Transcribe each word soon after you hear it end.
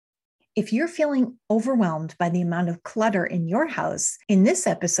If you're feeling overwhelmed by the amount of clutter in your house, in this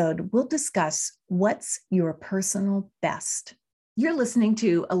episode, we'll discuss what's your personal best. You're listening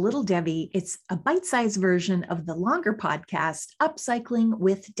to A Little Debbie. It's a bite-sized version of the longer podcast, Upcycling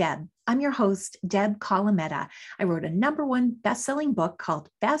with Deb. I'm your host, Deb Colameta. I wrote a #1 best-selling book called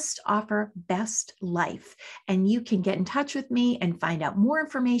Best Offer, Best Life. And you can get in touch with me and find out more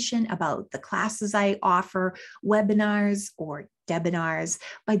information about the classes I offer, webinars or debinars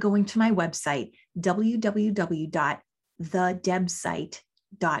by going to my website,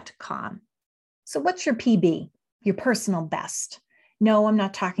 www.thedebsite.com. So what's your PB? Your personal best? No, I'm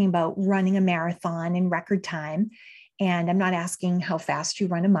not talking about running a marathon in record time. And I'm not asking how fast you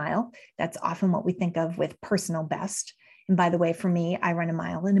run a mile. That's often what we think of with personal best. And by the way, for me, I run a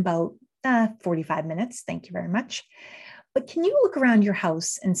mile in about 45 minutes. Thank you very much. But can you look around your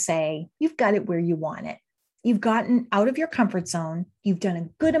house and say, you've got it where you want it? You've gotten out of your comfort zone. You've done a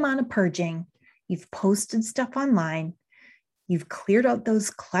good amount of purging. You've posted stuff online. You've cleared out those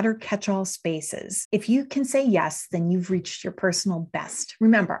clutter catch-all spaces. If you can say yes, then you've reached your personal best.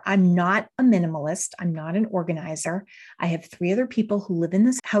 Remember, I'm not a minimalist. I'm not an organizer. I have 3 other people who live in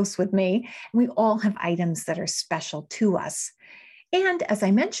this house with me, and we all have items that are special to us. And as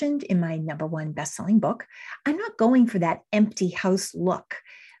I mentioned in my #1 best-selling book, I'm not going for that empty house look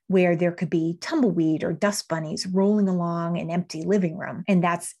where there could be tumbleweed or dust bunnies rolling along an empty living room, and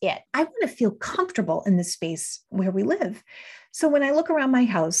that's it. I want to feel comfortable in the space where we live. So when I look around my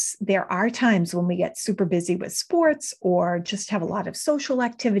house, there are times when we get super busy with sports or just have a lot of social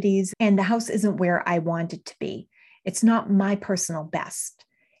activities, and the house isn't where I want it to be. It's not my personal best.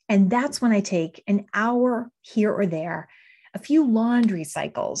 And that's when I take an hour here or there, a few laundry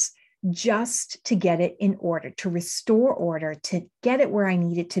cycles, just to get it in order, to restore order, to get it where I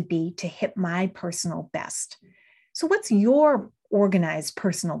need it to be, to hit my personal best. So what's your organized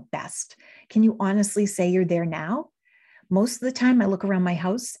personal best? Can you honestly say you're there now? Most of the time I look around my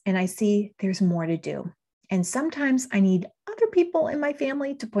house and I see there's more to do. And sometimes I need other people in my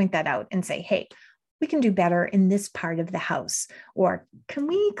family to point that out and say, hey, we can do better in this part of the house. Or can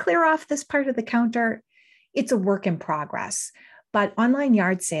we clear off this part of the counter? It's a work in progress. But online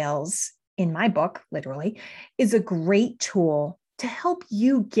yard sales, in my book, literally, is a great tool to help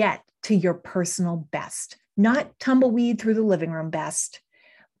you get to your personal best. Not tumbleweed through the living room best,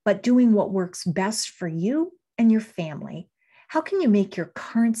 but doing what works best for you and your family. How can you make your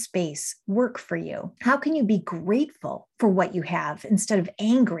current space work for you? How can you be grateful for what you have instead of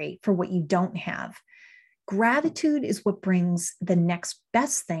angry for what you don't have? Gratitude is what brings the next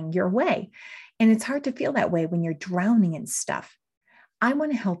best thing your way. And it's hard to feel that way when you're drowning in stuff. I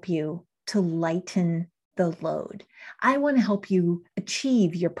want to help you to lighten the load. I want to help you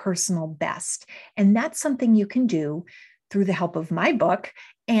achieve your personal best. And that's something you can do through the help of my book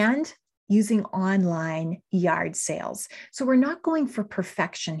and using online yard sales. So we're not going for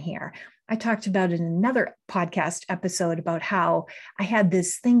perfection here. I talked about in another podcast episode about how I had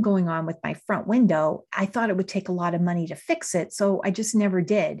this thing going on with my front window. I thought it would take a lot of money to fix it, so I just never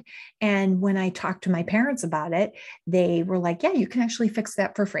did. And when I talked to my parents about it, they were like, yeah, you can actually fix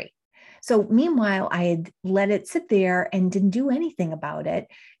that for free. So meanwhile, I had let it sit there and didn't do anything about it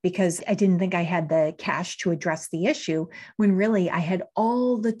because I didn't think I had the cash to address the issue, when really I had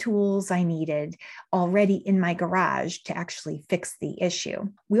all the tools I needed already in my garage to actually fix the issue.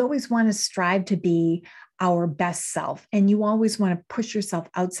 We always want to strive to be our best self, and you always want to push yourself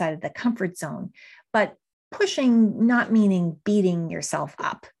outside of the comfort zone, but pushing not meaning beating yourself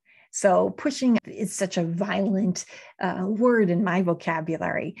up. So pushing is such a violent word in my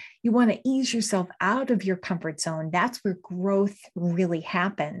vocabulary. You want to ease yourself out of your comfort zone. That's where growth really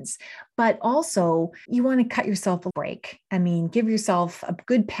happens. But also you want to cut yourself a break. I mean, give yourself a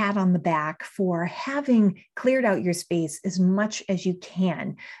good pat on the back for having cleared out your space as much as you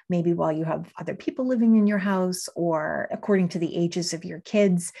can, maybe while you have other people living in your house or according to the ages of your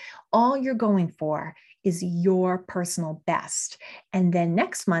kids. All you're going for is your personal best. And then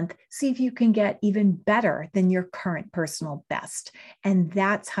next month, see if you can get even better than your current personal best. And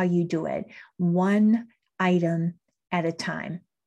that's how you do it, one item at a time.